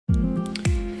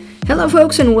Hello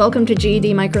folks, and welcome to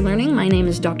GED Microlearning. My name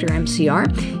is Dr.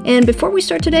 MCR, and before we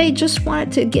start today, just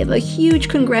wanted to give a huge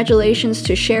congratulations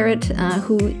to Sherrit,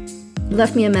 who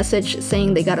left me a message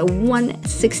saying they got a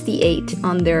 168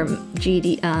 on their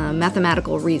GED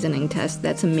mathematical reasoning test.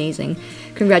 That's amazing.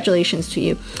 Congratulations to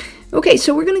you. Okay,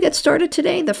 so we're going to get started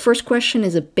today. The first question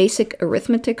is a basic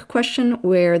arithmetic question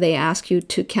where they ask you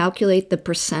to calculate the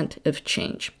percent of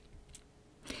change.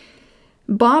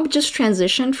 Bob just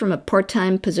transitioned from a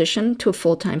part-time position to a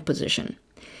full-time position.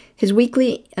 His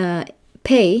weekly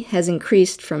pay has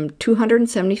increased from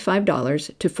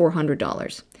 $275 to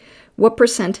 $400. What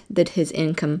percent did his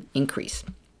income increase?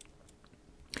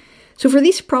 So for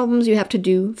these problems, you have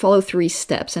to follow 3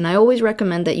 steps, and I always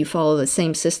recommend that you follow the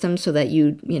same system so that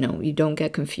you don't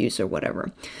get confused or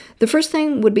whatever. The first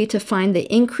thing would be to find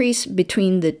the increase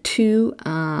between the two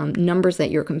numbers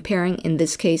that you're comparing, in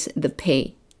this case, the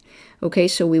pay. Okay,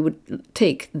 so we would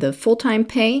take the full-time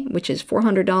pay, which is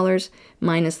 $400,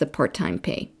 minus the part-time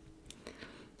pay.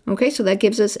 Okay, so that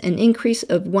gives us an increase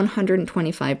of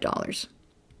 $125.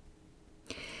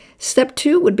 Step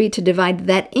 2 would be to divide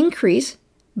that increase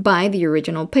by the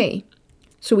original pay.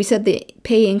 So we said the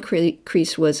pay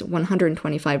increase was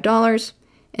 $125,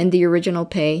 and the original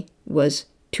pay was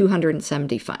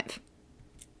 $275.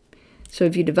 So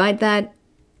if you divide that,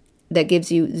 that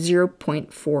gives you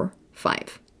 0.45.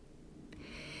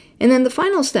 And then the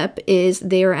final step is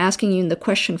they are asking you in the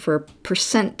question for a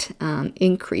percent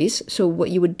increase. So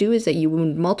what you would do is that you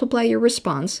would multiply your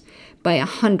response by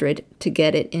 100 to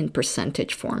get it in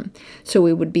percentage form. So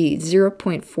it would be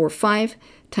 0.45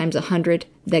 times 100.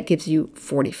 That gives you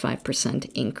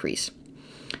 45% increase.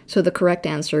 So the correct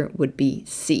answer would be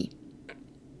C.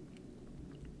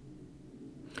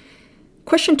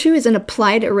 Question 2 is an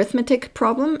applied arithmetic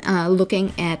problem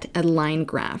looking at a line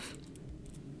graph.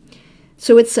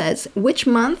 So it says, which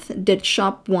month did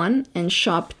shop 1 and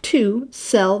shop 2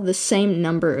 sell the same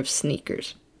number of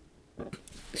sneakers?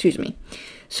 Excuse me.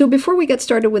 So before we get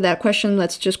started with that question,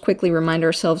 let's just quickly remind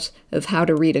ourselves of how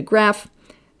to read a graph.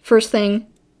 First thing,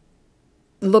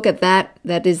 look at that.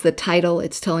 That is the title.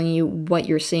 It's telling you what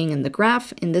you're seeing in the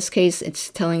graph. In this case, it's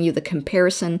telling you the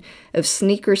comparison of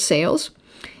sneaker sales.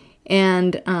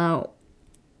 And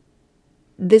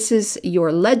this is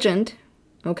your legend.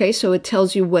 Okay, so it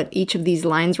tells you what each of these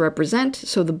lines represent.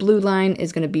 So the blue line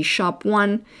is going to be shop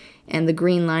 1, and the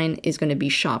green line is going to be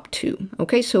shop 2.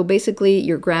 Okay, so basically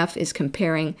your graph is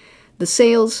comparing the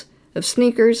sales of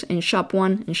sneakers in shop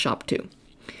 1 and shop 2.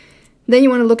 Then you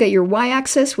want to look at your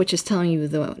y-axis, which is telling you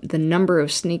the number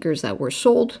of sneakers that were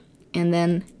sold. And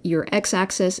then your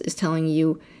x-axis is telling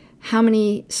you how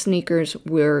many sneakers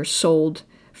were sold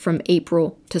from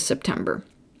April to September.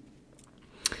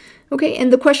 Okay,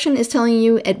 and the question is telling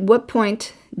you at what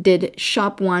point did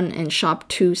shop 1 and shop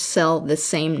 2 sell the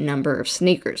same number of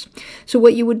sneakers. So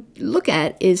what you would look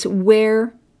at is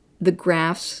where the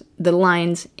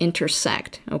lines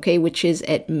intersect, okay, which is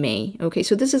at May. Okay,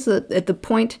 so this is at the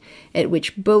point at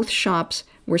which both shops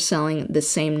were selling the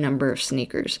same number of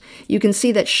sneakers. You can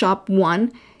see that shop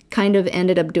 1 kind of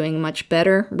ended up doing much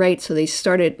better, right? So they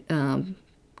started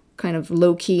kind of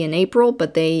low-key in April,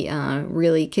 but they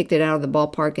really kicked it out of the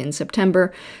ballpark in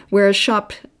September, whereas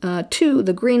shop 2,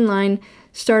 the green line,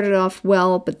 started off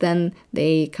well, but then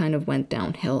they kind of went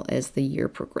downhill as the year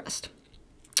progressed.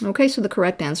 Okay, so the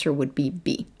correct answer would be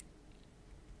B.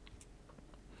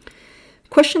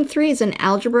 Question 3 is an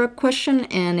algebra question,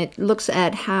 and it looks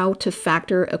at how to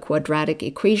factor a quadratic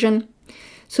equation.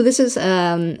 So this is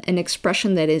an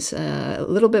expression that is a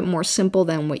little bit more simple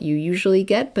than what you usually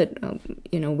get, but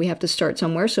we have to start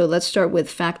somewhere. So let's start with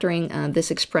factoring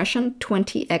this expression,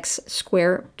 20x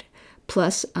squared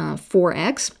plus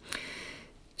 4x.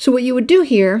 So what you would do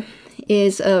here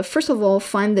is, first of all,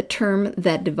 find the term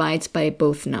that divides by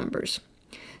both numbers.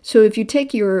 So if you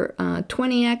take your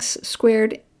 20x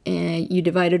squared and you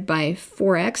divide it by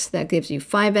 4x, that gives you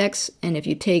 5x. And if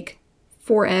you take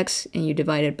 4x and you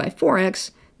divide it by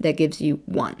 4x, that gives you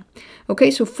 1. Okay,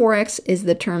 so 4x is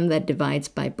the term that divides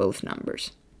by both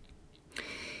numbers.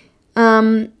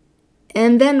 And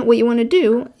then what you want to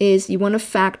do is you want to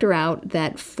factor out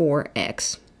that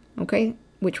 4x, okay,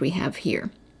 which we have here.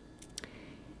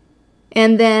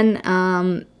 And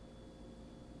then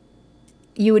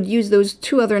you would use those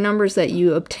 2 other numbers that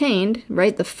you obtained,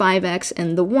 right, the 5x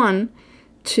and the 1,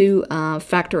 to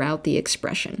factor out the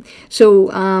expression.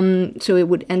 So it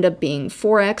would end up being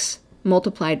 4x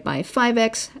multiplied by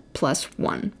 5x plus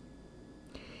 1.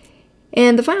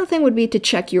 And the final thing would be to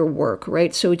check your work,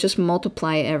 right? So just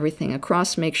multiply everything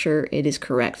across, make sure it is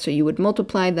correct. So you would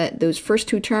multiply those first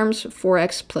 2 terms,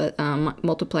 4x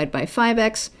multiplied by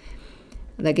 5x,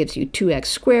 that gives you 2x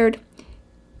squared,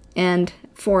 and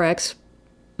 4x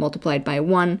multiplied by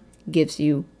 1 gives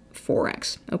you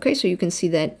 4x. Okay, so you can see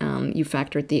that you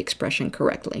factored the expression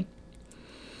correctly.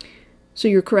 So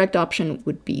your correct option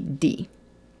would be D.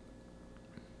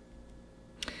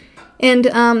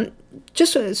 And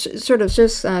just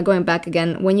going back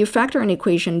again, when you factor an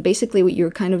equation, basically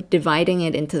you're kind of dividing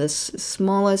it into the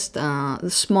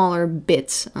smaller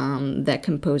bits that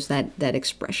compose that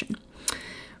expression.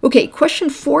 Okay, question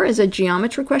 4 is a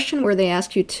geometry question where they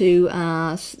ask you to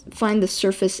find the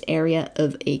surface area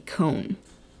of a cone.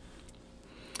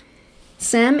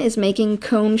 Sam is making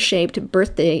cone-shaped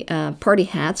birthday party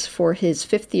hats for his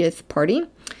 50th party.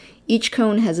 Each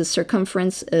cone has a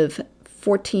circumference of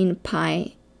 14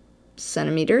 pi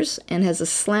centimeters and has a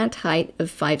slant height of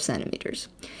 5 centimeters.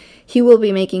 He will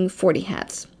be making 40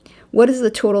 hats. What is the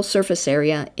total surface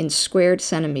area in squared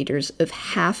centimeters of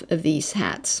half of these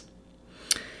hats?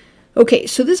 Okay,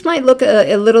 so this might look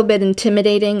a little bit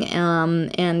intimidating,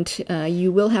 and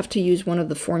you will have to use one of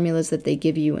the formulas that they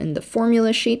give you in the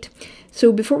formula sheet.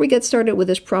 So before we get started with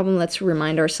this problem, let's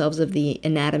remind ourselves of the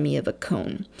anatomy of a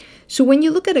cone. So when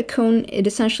you look at a cone, it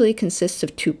essentially consists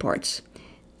of two parts.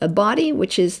 A body,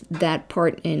 which is that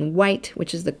part in white,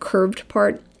 which is the curved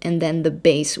part, and then the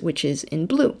base, which is in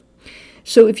blue.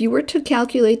 So if you were to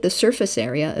calculate the surface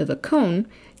area of a cone,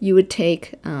 you would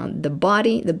take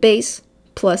the base,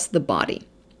 plus the body.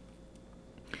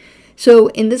 So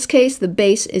in this case, the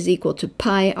base is equal to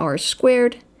pi r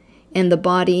squared, and the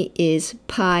body is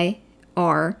pi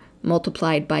r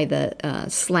multiplied by the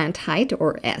slant height,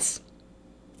 or s.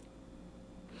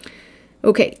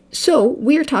 Okay, so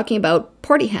we are talking about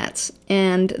party hats,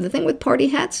 and the thing with party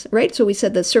hats, right, so we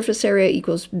said the surface area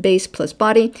equals base plus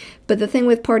body, but the thing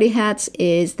with party hats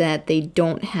is that they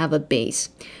don't have a base.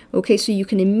 Okay, so you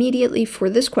can immediately,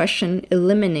 for this question,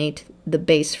 eliminate the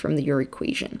base from your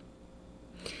equation.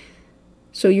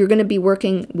 So you're going to be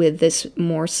working with this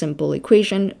more simple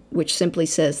equation, which simply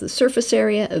says the surface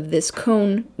area of this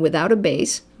cone without a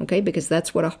base, okay, because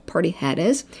that's what a party hat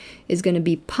is going to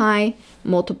be pi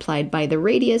multiplied by the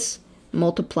radius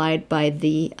multiplied by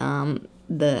the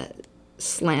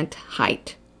slant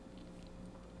height.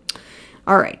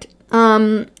 All right.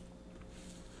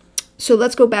 So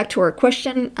let's go back to our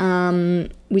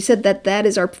question. We said that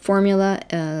is our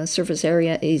formula. Surface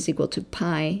area is equal to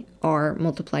pi r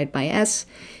multiplied by s.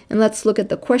 And let's look at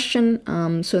the question.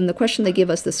 So in the question, they give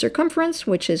us the circumference,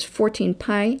 which is 14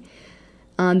 pi.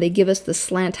 They give us the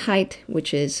slant height,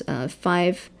 which is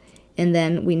 5. And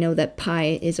then we know that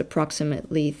pi is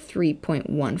approximately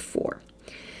 3.14.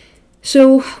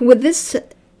 So with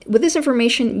this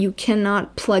information, you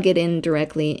cannot plug it in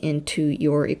directly into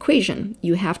your equation.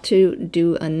 You have to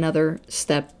do another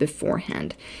step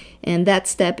beforehand, and that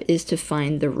step is to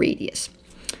find the radius.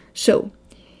 So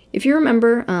if you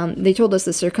remember, they told us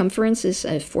the circumference is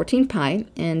 14 pi,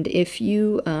 and if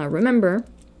you remember,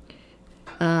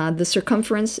 the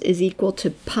circumference is equal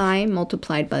to pi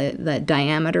multiplied by the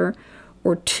diameter,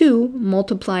 or 2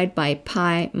 multiplied by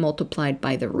pi multiplied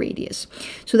by the radius.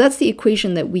 So that's the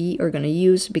equation that we are going to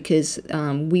use because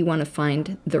we want to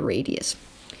find the radius.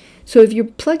 So if you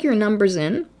plug your numbers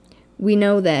in, we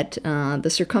know that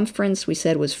the circumference we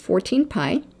said was 14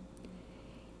 pi,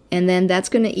 and then that's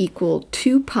going to equal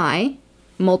 2 pi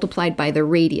multiplied by the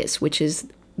radius, which is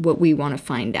what we want to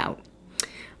find out.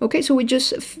 Okay, so we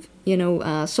just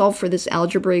solve for this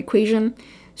algebra equation.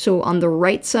 So on the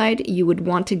right side, you would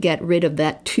want to get rid of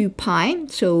that 2 pi.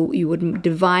 So you would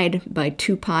divide by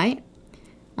 2 pi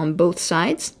on both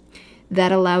sides.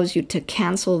 That allows you to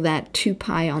cancel that 2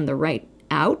 pi on the right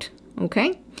out,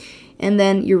 okay? And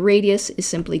then your radius is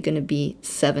simply going to be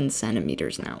 7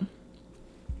 centimeters now.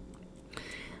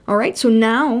 All right, so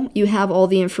now you have all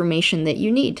the information that you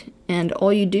need. And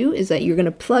all you do is that you're going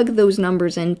to plug those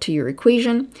numbers into your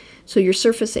equation. So your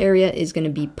surface area is going to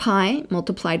be pi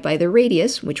multiplied by the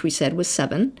radius, which we said was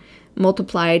 7,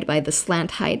 multiplied by the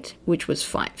slant height, which was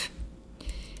 5.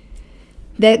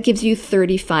 That gives you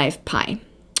 35 pi.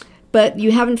 But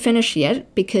you haven't finished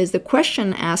yet because the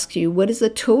question asks you, what is the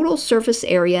total surface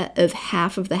area of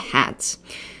half of the hats?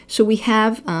 So we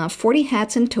have 40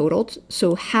 hats in total,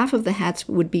 so half of the hats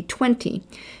would be 20.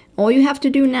 All you have to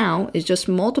do now is just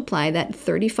multiply that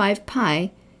 35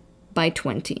 pi by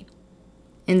 20.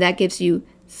 And that gives you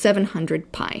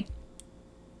 700 pi.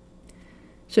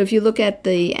 So if you look at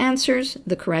the answers,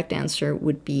 the correct answer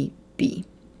would be B.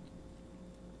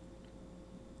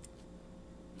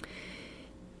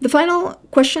 The final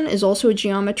question is also a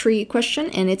geometry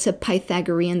question, and it's a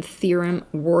Pythagorean theorem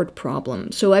word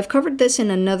problem. So I've covered this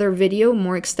in another video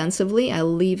more extensively. I'll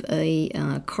leave a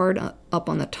card up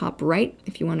on the top right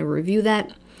if you want to review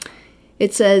that.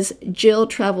 It says, Jill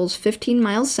travels 15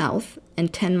 miles south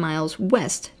and 10 miles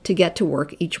west to get to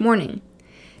work each morning.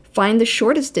 Find the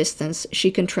shortest distance she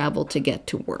can travel to get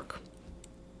to work.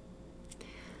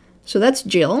 So that's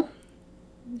Jill.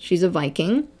 She's a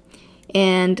Viking.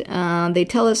 And they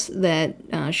tell us that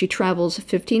she travels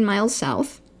 15 miles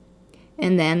south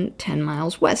and then 10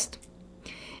 miles west.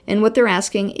 And what they're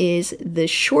asking is the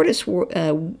shortest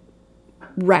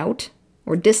route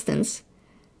or distance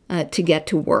to get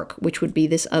to work, which would be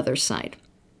this other side.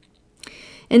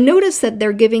 And notice that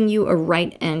they're giving you a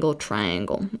right angle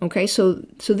triangle. Okay, so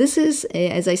this is,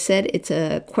 as I said, it's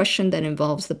a question that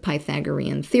involves the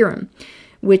Pythagorean theorem,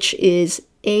 which is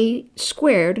a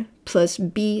squared plus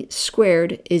b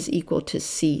squared is equal to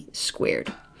c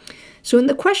squared. So in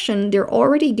the question, they're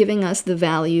already giving us the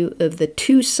value of the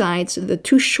two sides, the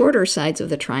two shorter sides of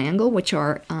the triangle, which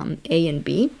are a and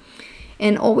b.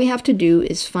 And all we have to do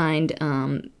is find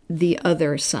the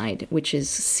other side, which is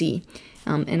c.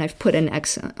 And I've put an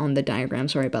X on the diagram,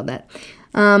 sorry about that.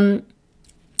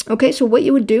 Okay, so what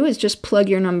you would do is just plug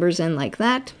your numbers in like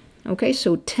that. Okay,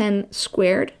 so 10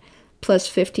 squared plus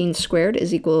 15 squared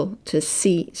is equal to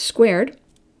c squared.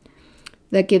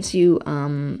 That gives you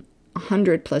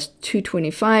 100 plus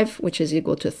 225, which is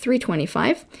equal to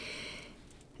 325,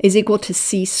 is equal to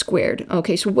c squared.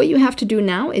 Okay, so what you have to do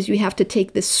now is you have to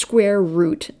take the square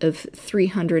root of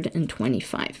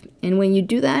 325. And when you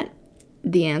do that,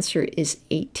 the answer is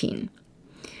 18.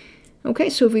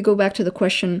 Okay, so if we go back to the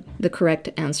question, the correct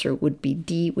answer would be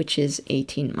D, which is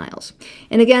 18 miles.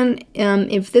 And again,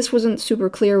 if this wasn't super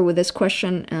clear with this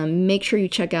question, make sure you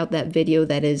check out that video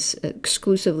that is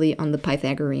exclusively on the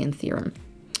Pythagorean theorem.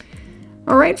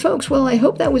 All right, folks, well, I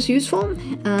hope that was useful.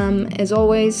 As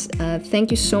always,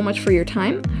 thank you so much for your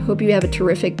time. Hope you have a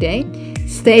terrific day.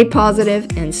 Stay positive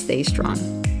and stay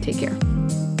strong. Take care.